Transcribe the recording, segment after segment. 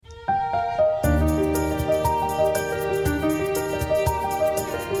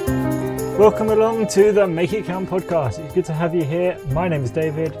Welcome along to the Make It Count podcast. It's good to have you here. My name is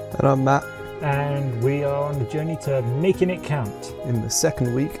David. And I'm Matt. And we are on the journey to making it count. In the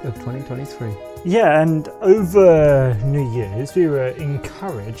second week of 2023. Yeah, and over New Year's, we were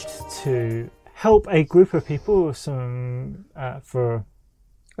encouraged to help a group of people for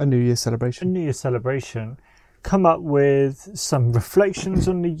a New Year's celebration. Come up with some reflections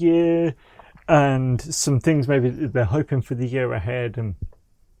on the year and some things maybe they're hoping for the year ahead. And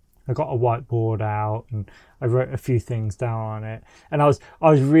I got a whiteboard out and I wrote a few things down on it. And I was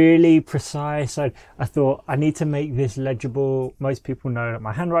really precise. I thought I need to make this legible. Most people know that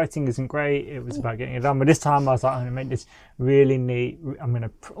my handwriting isn't great. It was about getting it done. But this time I was like, I'm going to make this really neat. I'm going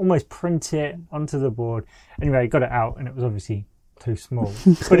to almost print it onto the board. Anyway, I got it out and it was obviously too small,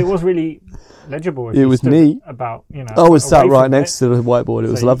 but it was really legible. It was neat. I was sat right next to the whiteboard. It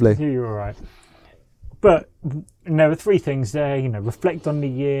was lovely. You were right. But there were three things there. Reflect on the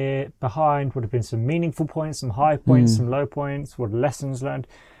year. Behind would have been some meaningful points, some high points, some low points. What lessons learned.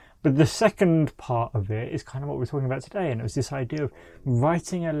 But the second part of it is kind of what we're talking about today, and it was this idea of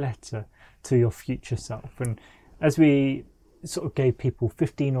writing a letter to your future self. And as we sort of gave people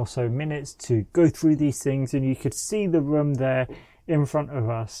 15 or so minutes to go through these things, and you could see the room there in front of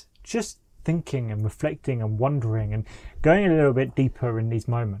us, just thinking and reflecting and wondering and going a little bit deeper in these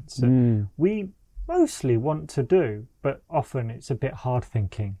moments that we mostly want to do, but often it's a bit hard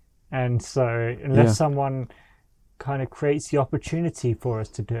thinking. And so unless someone kind of creates the opportunity for us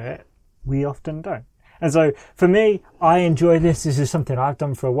to do it, we often don't. And so for me, I enjoy this. This is something I've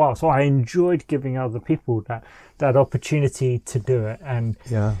done for a while. So I enjoyed giving other people that opportunity to do it. And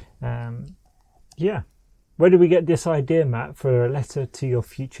where did we get this idea, Matt, for a letter to your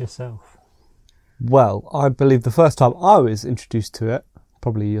future self? Well, I believe the first time I was introduced to it,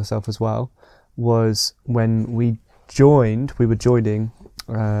 probably yourself as well, was when we were joining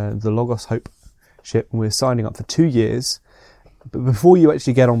the Logos Hope ship, and we were signing up for 2 years. But before you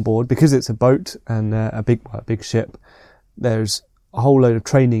actually get on board, because it's a boat and a big ship, there's a whole load of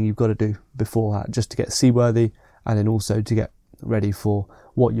training you've got to do before that, just to get seaworthy, and then also to get ready for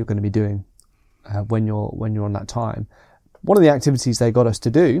what you're going to be doing when you're on that time. One of the activities they got us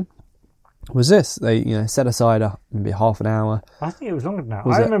to do was this. They set aside maybe half an hour. I think it was longer than that.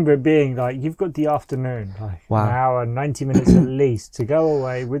 I remember it being like, you've got the afternoon, like an hour, 90 minutes at least, to go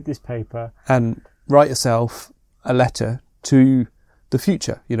away with this paper and write yourself a letter to the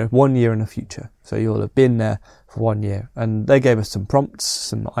future, 1 year in the future. So you'll have been there for 1 year. And they gave us some prompts,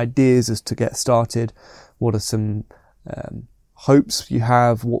 some ideas as to get started. What are some hopes you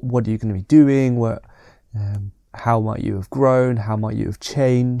have? What are you going to be doing? How might you have grown? How might you have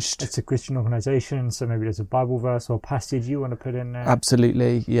changed? It's a Christian organisation, so maybe there's a Bible verse or passage you want to put in there.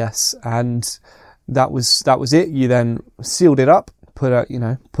 Absolutely, yes. And that was it. You then sealed it up, put it in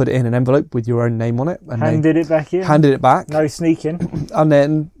an envelope with your own name on it, and handed it back in. Handed it back. No sneaking. And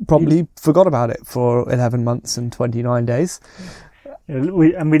then probably forgot about it for 11 months and 29 days.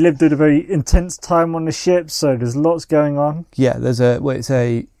 We lived through a very intense time on the ship, so there's lots going on. Yeah, there's it's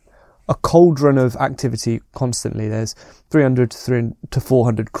a cauldron of activity constantly. There's 300 to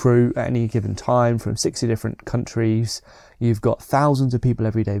 400 crew at any given time from 60 different countries. You've got thousands of people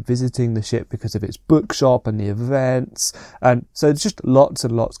every day visiting the ship because of its bookshop and the events. And so it's just lots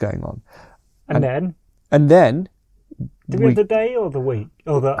and lots going on. And then did we have the day or the week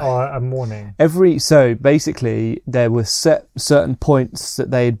or a morning? So basically there were certain points that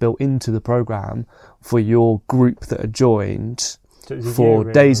they had built into the program for your group that had joined for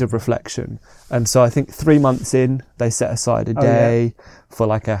days of reflection. And so I think 3 months in, they set aside a day for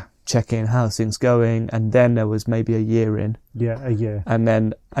like a check-in, how's things going, and then there was maybe a year in. Yeah, a year.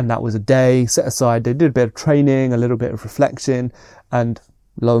 And that was a day set aside. They did a bit of training, a little bit of reflection, and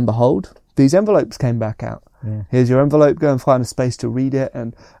lo and behold, these envelopes came back out. Yeah. Here's your envelope, go and find a space to read it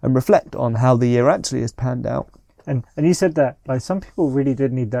and reflect on how the year actually has panned out. And you said that, like, some people really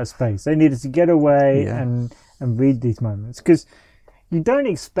did need that space. They needed to get away and read these moments, because you don't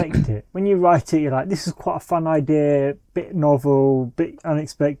expect it. When you write it, you're like, this is quite a fun idea, bit novel, bit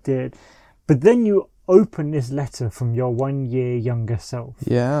unexpected. But then you open this letter from your 1 year younger self.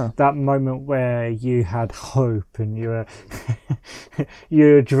 Yeah. That moment where you had hope and you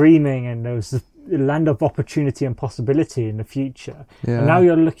were dreaming, and there was a land of opportunity and possibility in the future. Yeah. And now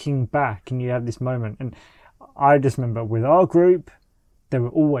you're looking back and you have this moment. And I just remember with our group, there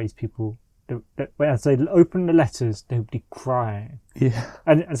were always people as they opened the letters, they would be crying. Yeah.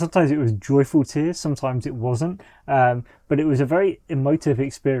 And sometimes it was joyful tears, sometimes it wasn't. But it was a very emotive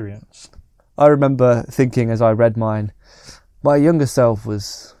experience. I remember thinking as I read mine, my younger self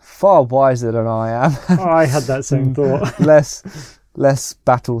was far wiser than I am. I had that same thought. less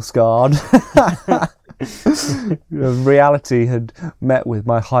battle scarred. Reality had met with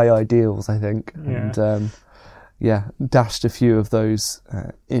my high ideals, I think, and dashed a few of those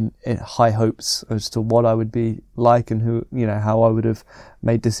in high hopes as to what I would be like and who, how I would have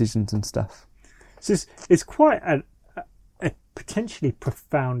made decisions and stuff. So it's quite a potentially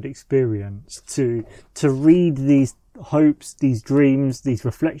profound experience to read these hopes, these dreams, these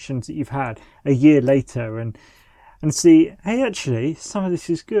reflections that you've had a year later and see, hey, actually, some of this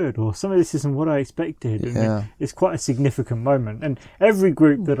is good, or some of this isn't what I expected. And it's quite a significant moment. And every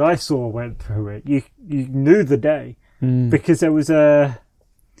group that I saw went through it. You knew the day because there was a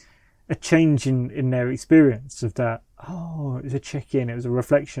change in their experience of that. Oh, it was a check-in, it was a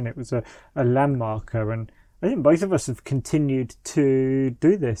reflection, it was a landmarker. And I think both of us have continued to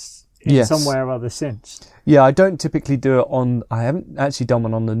do this in some way or other since. Yeah, I don't typically do it I haven't actually done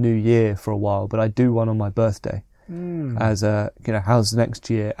one on the new year for a while, but I do one on my birthday. As how's the next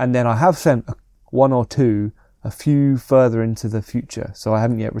year? And then I have sent one or two a few further into the future, so I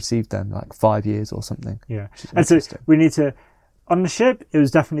haven't yet received them, like 5 years or something. Yeah, and so we need to, on the ship, it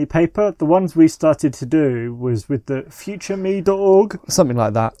was definitely paper. The ones we started to do was with the futureme.org. Something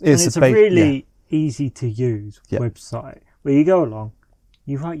like that. It's a really easy to use website where you go along,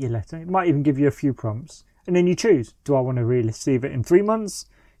 you write your letter, it might even give you a few prompts, and then you choose, do I want to receive it in 3 months?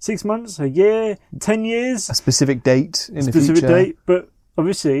 6 months, a year, 10 years. A specific date in the future. Specific date, but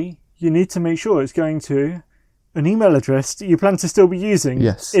obviously you need to make sure it's going to an email address that you plan to still be using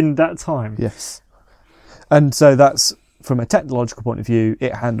in that time. Yes. And so that's, from a technological point of view,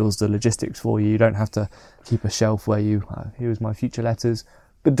 it handles the logistics for you. You don't have to keep a shelf where here's my future letters,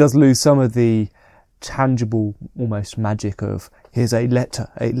 but it does lose some of the tangible, almost magic of, here's a letter,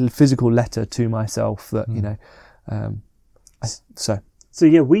 a physical letter to myself that, So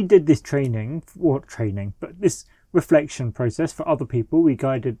yeah, we did this but this reflection process for other people. We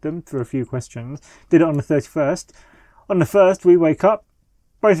guided them through a few questions. Did it on the 31st. On the 1st, we wake up.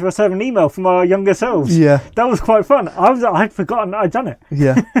 Both of us have an email from our younger selves. Yeah. That was quite fun. I'd forgotten I'd done it.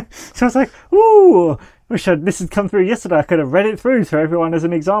 Yeah. So I was like, ooh, this had come through yesterday. I could have read it through to everyone as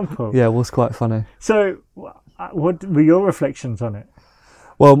an example. Yeah, it was quite funny. So what were your reflections on it?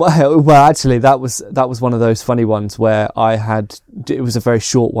 Well, actually, that was one of those funny ones where it was a very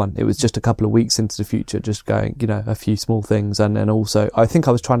short one. It was just a couple of weeks into the future, just going, a few small things. And then also, I think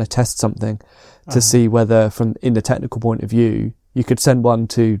I was trying to test something to see whether in the technical point of view, you could send one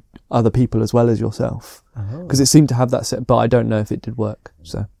to other people as well as yourself. Because it seemed to have that set, but I don't know if it did work.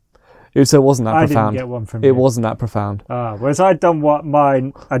 So it wasn't that profound. I didn't get one from you. It wasn't that profound. Whereas I'd done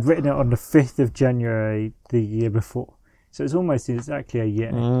mine, I'd written it on the 5th of January the year before. So it's almost exactly a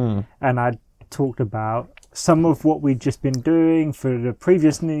year. And I talked about some of what we'd just been doing for the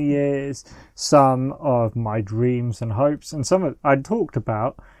previous New Year's, some of my dreams and hopes, and I'd talked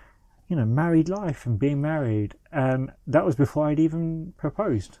about, married life and being married. And that was before I'd even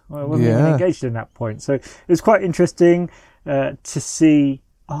proposed. I wasn't even engaged in that point. So it was quite interesting to see,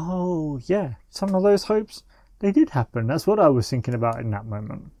 some of those hopes, they did happen. That's what I was thinking about in that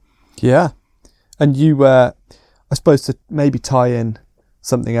moment. Yeah. And you... I suppose to maybe tie in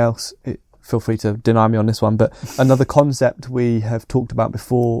something else, feel free to deny me on this one, but another concept we have talked about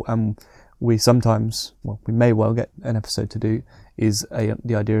before, and we may well get an episode to do, is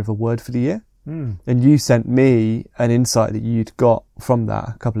the idea of a word for the year. And you sent me an insight that you'd got from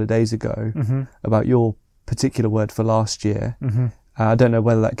that a couple of days ago about your particular word for last year. I don't know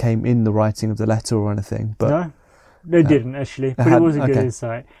whether that came in the writing of the letter or anything, but... No, it didn't actually, but it was a good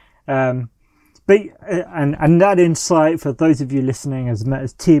insight. And that insight, for those of you listening,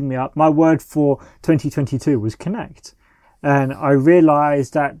 has teamed me up. My word for 2022 was connect. And I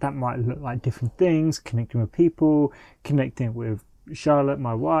realised that might look like different things, connecting with people, connecting with Charlotte,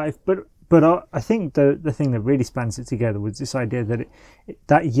 my wife. But I think the thing that really spans it together was this idea that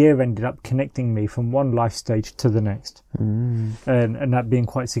that year ended up connecting me from one life stage to the next. And that being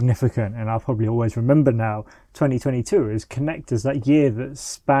quite significant. And I'll probably always remember now, 2022 is connect as that year that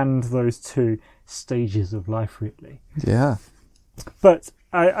spanned those two stages of life, really. Yeah. But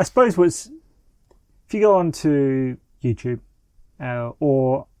I suppose if you go onto YouTube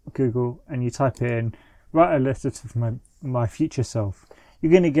or Google and you type in write a letter to my future self,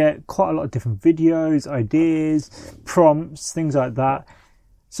 you're going to get quite a lot of different videos, ideas, prompts, things like that.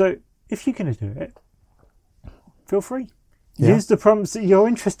 So if you're going to do it, feel free. Use the prompts that you're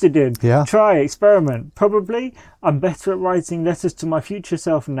interested in. Try, experiment. Probably I'm better at writing letters to my future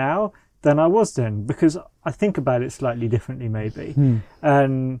self now than I was then, because I think about it slightly differently maybe.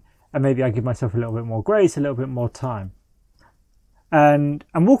 And maybe I give myself a little bit more grace, a little bit more time. And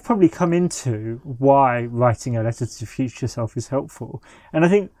we'll probably come into why writing a letter to future self is helpful. And I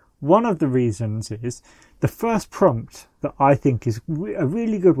think one of the reasons is the first prompt that I think is a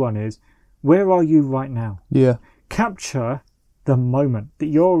really good one is, where are you right now? Yeah. Capture the moment that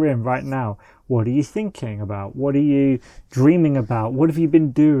you're in right now. What are you thinking about? What are you dreaming about? What have you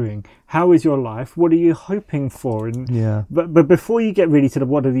been doing? How is your life? What are you hoping for? And Yeah. But before you get really to the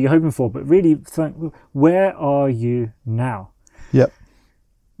what are you hoping for, but really think, where are you now? Yep.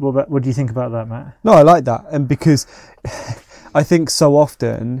 What do you think about that, Matt? No, I like that. And because I think so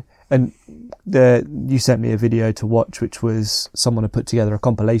often, and you sent me a video to watch, which was someone had put together a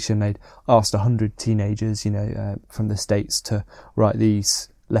compilation. They'd asked 100 teenagers, from the States to write these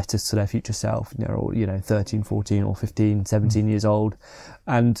letters to their future self, or 13, 14 or 15, 17 years old.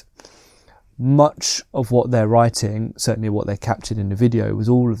 And much of what they're writing, certainly what they captured in the video, was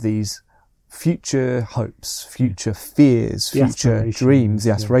all of these future hopes, future fears, future dreams,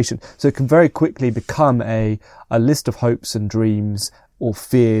 the aspiration. Yeah. So it can very quickly become a list of hopes and dreams or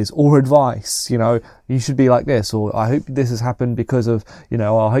fears or advice. You should be like this, or I hope this has happened because of, I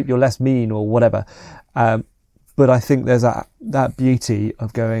hope you're less mean or whatever. But I think there's that beauty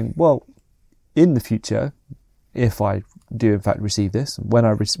of going, well, in the future, if I do in fact receive this, when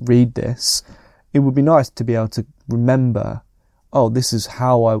I read this, it would be nice to be able to remember, oh, this is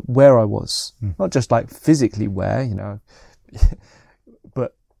where I was. Not just like physically where,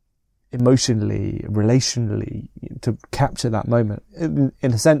 but emotionally, relationally, to capture that moment. In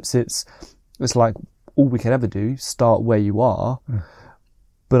a sense, it's like all we can ever do, start where you are.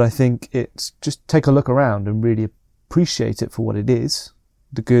 But I think it's just take a look around and really appreciate it for what it is,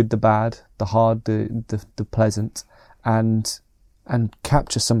 the good, the bad, the hard, the pleasant, and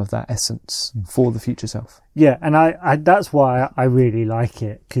capture some of that essence for the future self. Yeah, and I that's why I really like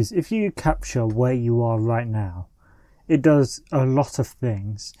it, because if you capture where you are right now, it does a lot of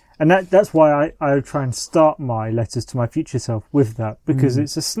things. And that's why I try and start my letters to my future self with that, because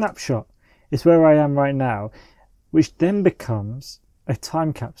it's a snapshot. It's where I am right now, which then becomes a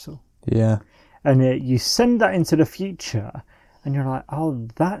time capsule. Yeah. And you send that into the future and you're like, oh,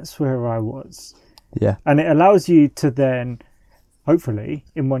 that's where I was. Yeah. And it allows you to then, hopefully,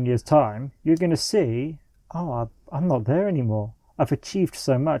 in 1 year's time, you're going to see, oh, I'm not there anymore. I've achieved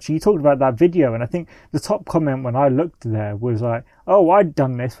so much. You talked about that video, and I think the top comment when I looked there was like, oh, I'd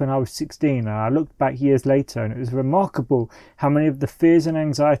done this when I was 16, and I looked back years later, and it was remarkable how many of the fears and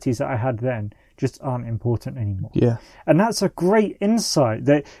anxieties that I had then just aren't important anymore. Yeah. And that's a great insight,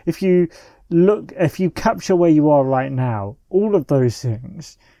 that if you capture where you are right now, all of those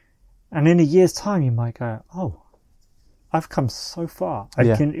things, and in a year's time you might go, oh, I've come so far.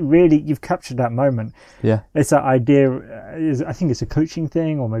 You've captured that moment. Yeah. It's that idea, I think it's a coaching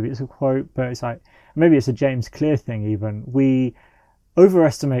thing, or maybe it's a quote, but it's like, maybe it's a James Clear thing even. We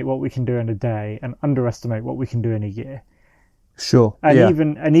overestimate what we can do in a day and underestimate what we can do in a year. Sure.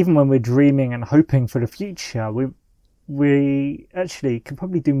 And even when we're dreaming and hoping for the future, we actually can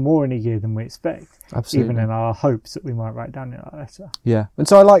probably do more in a year than we expect. Absolutely. Even in our hopes that we might write down in our letter. Yeah. And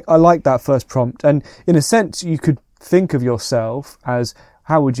so I like that first prompt. And in a sense, you could think of yourself as,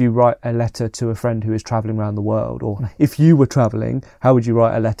 how would you write a letter to a friend who is travelling around the world? Or if you were travelling, how would you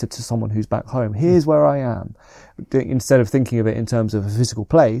write a letter to someone who's back home? Here's where I am. Instead of thinking of it in terms of a physical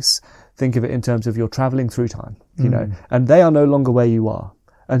place, think of it in terms of you're travelling through time, and they are no longer where you are.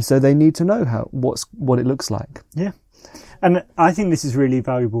 And so they need to know what it looks like. Yeah. And I think this is really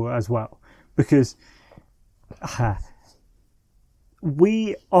valuable as well, because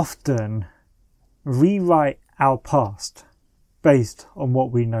we often rewrite our past based on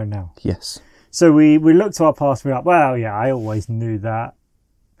what we know now. Yes. So we look to our past and we're like, well, yeah, I always knew that.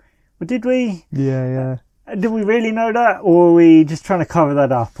 But did we? Yeah. Did we really know that? Or are we just trying to cover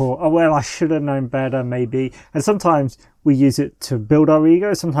that up? Or, oh, well, I should have known better, maybe. And sometimes we use it to build our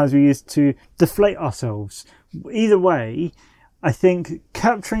ego. Sometimes we use it to deflate ourselves. Either way, I think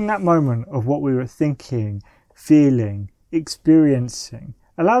capturing that moment of what we were thinking, feeling, experiencing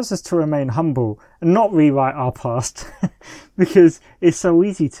allows us to remain humble and not rewrite our past because it's so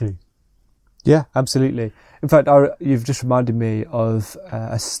easy to. Yeah, absolutely. In fact, you've just reminded me of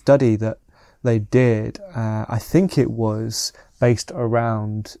a study that they did. I think it was based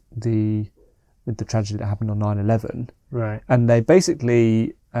around the tragedy that happened on 9/11. Right. And they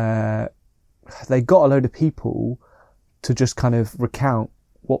basically they got a load of people to just kind of recount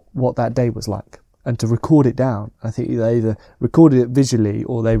what that day was like, and to record it down. I think they either recorded it visually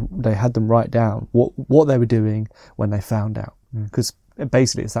or they had them write down what they were doing when they found out. Because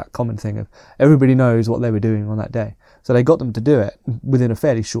basically it's that common thing of everybody knows what they were doing on that day. So they got them to do it within a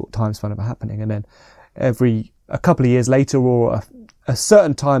fairly short time span of it happening. And then a couple of years later or a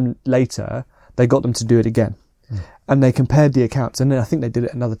certain time later, they got them to do it again. And they compared the accounts, and then I think they did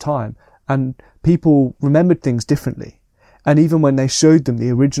it another time. And people remembered things differently. And even when they showed them the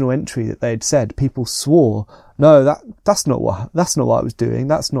original entry that they had said, people swore, no, that's not what I was doing.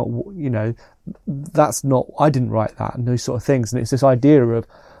 That's not, I didn't write that, and those sort of things. And it's this idea of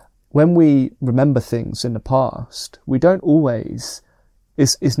when we remember things in the past, we don't always,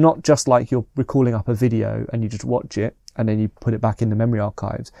 it's not just like you're recalling up a video and you just watch it and then you put it back in the memory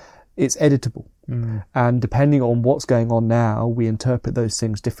archives. It's editable. And depending on what's going on now, we interpret those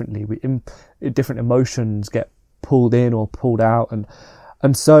things differently. Different emotions get pulled in or pulled out.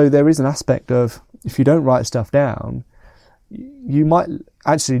 And so there is an aspect of, if you don't write stuff down, you might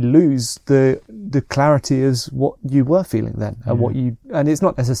actually lose the clarity as what you were feeling then. And it's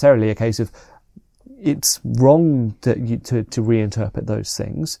not necessarily a case of it's wrong to reinterpret those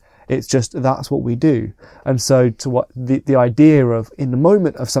things. It's just that's what we do. And so the idea of, in the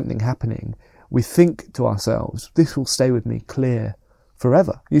moment of something happening, we think to ourselves, this will stay with me clear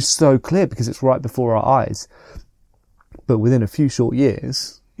forever. It's so clear because it's right before our eyes. But within a few short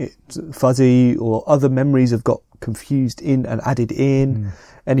years, it's fuzzy, or other memories have got confused in and added in.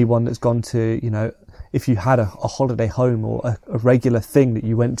 Anyone that's gone to, if you had a holiday home or a regular thing that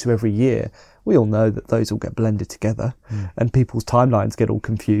you went to every year, we all know that those all get blended together and people's timelines get all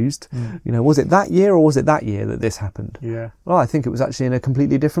confused. Was it that year or was it that year that this happened? Yeah. Well, I think it was actually in a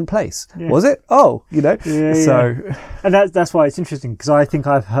completely different place. Yeah. Was it? Oh, so. And that's why it's interesting, because I think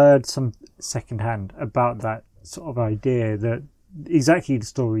I've heard some secondhand about that sort of idea, that exactly the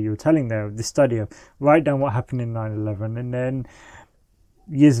story you were telling there, this study of write down what happened in 9/11, and then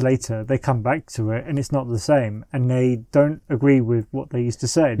years later they come back to it and it's not the same, and they don't agree with what they used to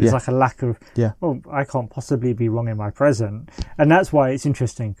say. There's like a lack of, well, I can't possibly be wrong in my present. And that's why it's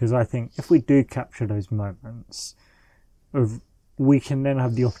interesting, because I think if we do capture those moments of, we can then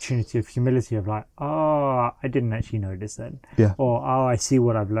have the opportunity of humility of like, I didn't actually know this then, or I see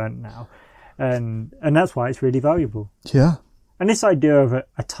what I've learned now, and that's why it's really valuable. And this idea of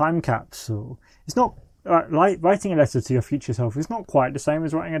a time capsule, it's not like writing a letter to your future self is not quite the same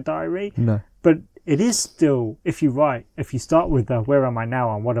as writing a diary. No. But it is still, if you start with where am I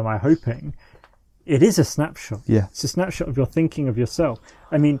now and what am I hoping, it is a snapshot. Yeah. It's a snapshot of your thinking of yourself.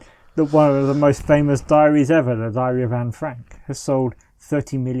 I mean, one of the most famous diaries ever, the Diary of Anne Frank, has sold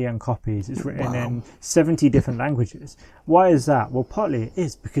 30 million copies. It's written in 70 different languages. Why is that? Well, partly it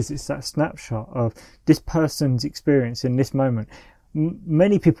is because it's that snapshot of this person's experience in this moment.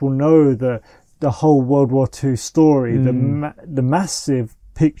 Many people know the whole World War II story, the massive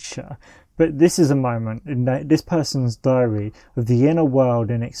picture, but this is a moment in this person's diary of the inner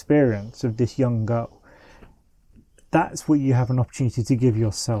world and experience of this young girl. That's what you have an opportunity to give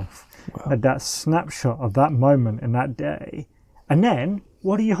yourself. That snapshot of that moment in that day. And then,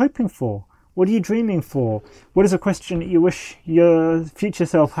 what are you hoping for? What are you dreaming for? What is a question that you wish your future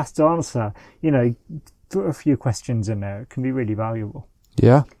self has to answer? Throw a few questions in there. It can be really valuable.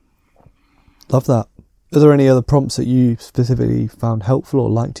 Yeah. Love that. Are there any other prompts that you specifically found helpful or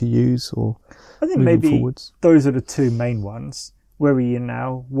like to use, or I think maybe forwards? Those are the two main ones. Where are you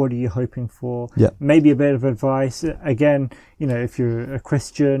now? What are you hoping for? Yeah. Maybe a bit of advice. Again, if you're a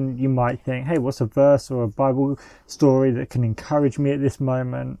Christian, you might think, hey, what's a verse or a Bible story that can encourage me at this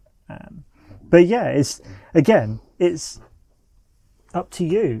moment? But yeah, it's up to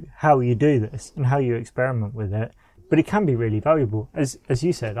you how you do this and how you experiment with it. But it can be really valuable. As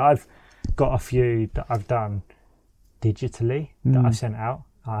you said, I've got a few that I've done digitally that I've sent out.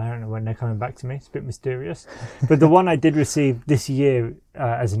 I don't know when they're coming back to me. It's a bit mysterious. But the one I did receive this year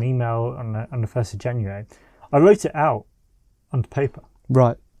as an email on the 1st of January, I wrote it out onto paper.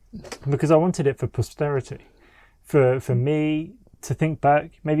 Right. Because I wanted it for posterity. For me to think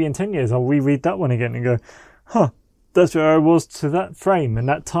back, maybe in 10 years, I'll reread that one again and go, that's where I was to that frame and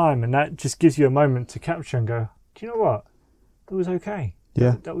that time. And that just gives you a moment to capture and go, do you know what? That was okay.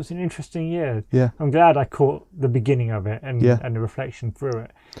 Yeah. That was an interesting year. Yeah. I'm glad I caught the beginning of it and the reflection through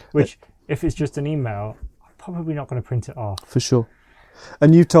it. Which, if it's just an email, I'm probably not going to print it off. For sure.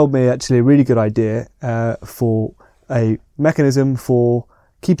 And you've told me actually a really good idea for a mechanism for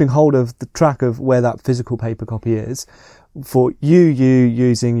keeping hold of the track of where that physical paper copy is. For you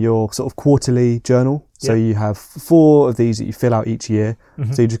using your sort of quarterly journal. So you have 4 of these that you fill out each year.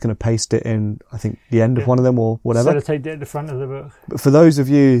 So you're just going to paste it in, I think, the end of one of them or whatever. Sellotape it at the front of the book. But for those of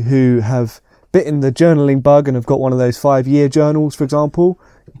you who have bitten the journaling bug and have got one of those 5-year journals, for example,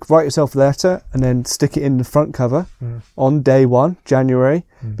 write yourself a letter and then stick it in the front cover on day 1, January,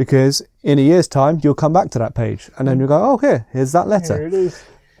 because in a year's time, you'll come back to that page and then you'll go, here's that letter. Here it is.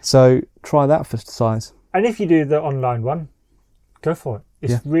 So try that for size. And if you do the online one, go for it.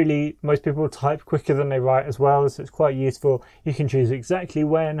 It's really, most people type quicker than they write as well, so it's quite useful. You can choose exactly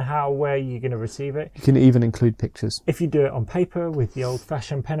when, how, where you're going to receive it. You can even include pictures. If you do it on paper with the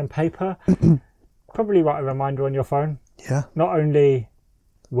old-fashioned pen and paper, probably write a reminder on your phone. Yeah. Not only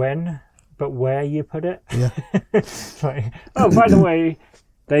when, but where you put it. Yeah. Like, oh, by the way,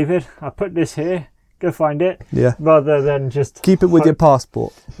 David, I put this here. Go find it. Yeah. Rather than just keep it with your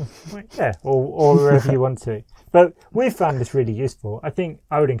passport. Yeah, or wherever you want to. But we've found this really useful. I think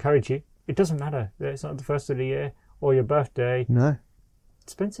I would encourage you. It doesn't matter that it's not the first of the year or your birthday. No.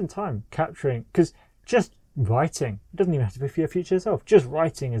 Spend some time capturing, because just writing, it doesn't even have to be for your future self. Just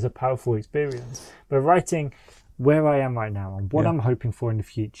writing is a powerful experience. But writing where I am right now and what I'm hoping for in the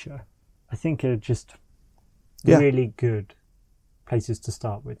future, I think are just really good places to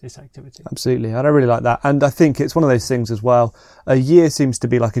start with this activity. Absolutely. And I really like that. And I think it's one of those things as well. A year seems to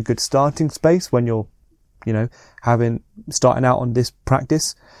be like a good starting space when you're, starting out on this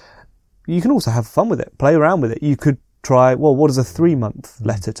practice. You can also have fun with it, play around with it. You could try, well, what does a 3-month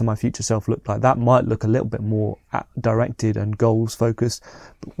letter to my future self look like? That might look a little bit more directed and goals focused.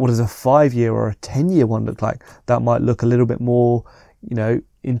 But what does a 5-year or a 10-year one look like? That might look a little bit more,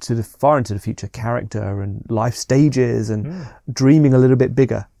 far into the future, character and life stages and dreaming a little bit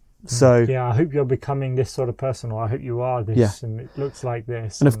bigger. So I hope you're becoming this sort of person, or I hope you are this, and it looks like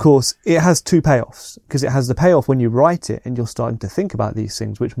this. And of course, it has 2 payoffs, because it has the payoff when you write it and you're starting to think about these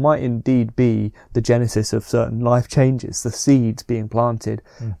things, which might indeed be the genesis of certain life changes, the seeds being planted.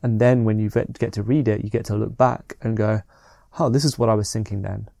 And then when you get to read it, you get to look back and go, oh, this is what I was thinking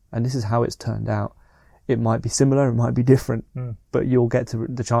then, and this is how it's turned out. It might be similar, it might be different, but you'll get to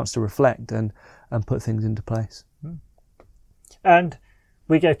the chance to reflect and put things into place. And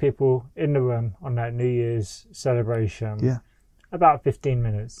we gave people in the room on that New Year's celebration about 15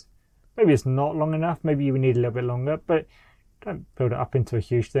 minutes. Maybe it's not long enough. Maybe you need a little bit longer, but don't build it up into a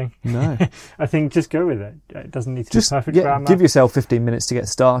huge thing. No. I think just go with it. It doesn't need to be perfect grammar. Give yourself 15 minutes to get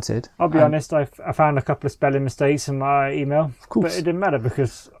started. I'll be honest, I found a couple of spelling mistakes in my email. Of course. But it didn't matter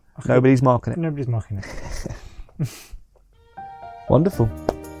because nobody's marking it. Nobody's marking it. Wonderful.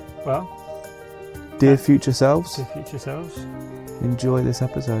 Well, dear future selves. Dear future selves. Enjoy this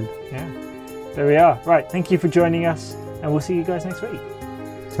episode. Yeah. There we are. Right. Thank you for joining us, and we'll see you guys next week.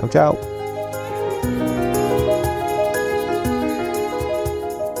 Ciao, ciao.